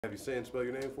Have you say and spell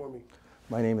your name for me?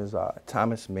 My name is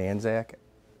Thomas Mandzak,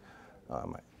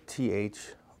 Thomas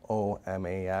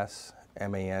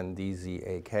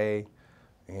Mandzak,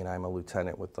 and I'm a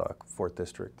lieutenant with the 4th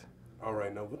District. All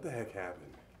right, now what the heck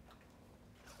happened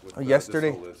with yesterday,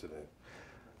 this whole incident?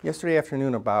 Yesterday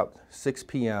afternoon about 6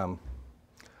 p.m.,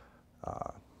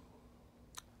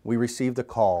 we received a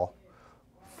call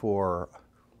for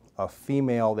a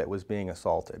female that was being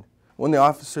assaulted. When the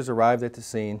officers arrived at the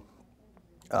scene,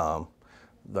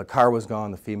 the car was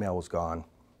gone, the female was gone.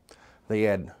 They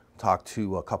had talked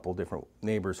to a couple different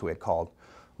neighbors who had called.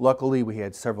 Luckily, we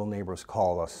had several neighbors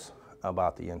call us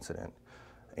about the incident.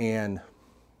 And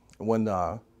when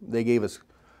they gave us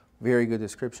very good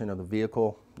description of the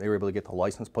vehicle, they were able to get the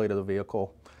license plate of the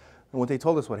vehicle. And what they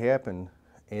told us what happened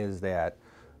is that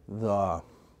the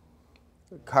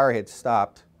car had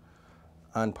stopped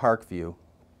on Parkview,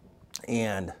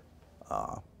 and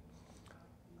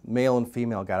male and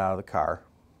female got out of the car.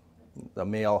 The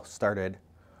male started,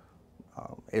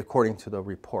 according to the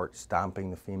report,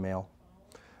 stomping the female.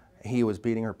 He was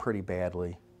beating her pretty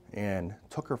badly and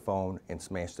took her phone and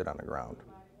smashed it on the ground.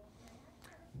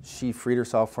 She freed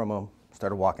herself from him,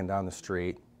 started walking down the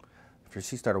street. After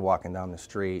she started walking down the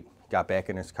street, got back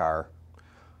in his car.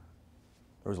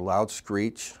 There was a loud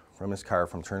screech from his car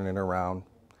from turning it around,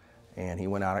 and he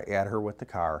went out at her with the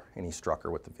car and he struck her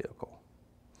with the vehicle.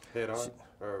 Head on?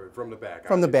 Or from the back?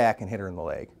 From the back, and hit her in the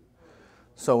leg.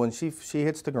 So when she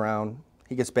hits the ground,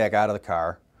 he gets back out of the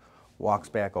car, walks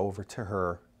back over to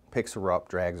her, picks her up,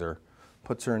 drags her,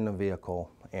 puts her in the vehicle,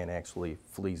 and actually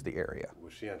flees the area.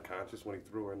 Was she unconscious when he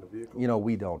threw her in the vehicle? You know,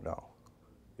 we don't know.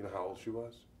 You know how old she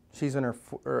was? She's in her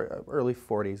early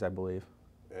 40s, I believe.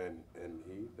 And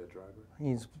he, the driver?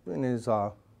 He's in his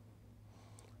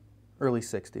early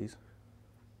 60s. Does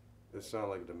it sound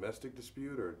like a domestic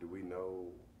dispute, or do we know?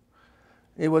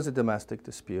 It was a domestic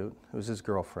dispute. It was his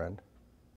girlfriend.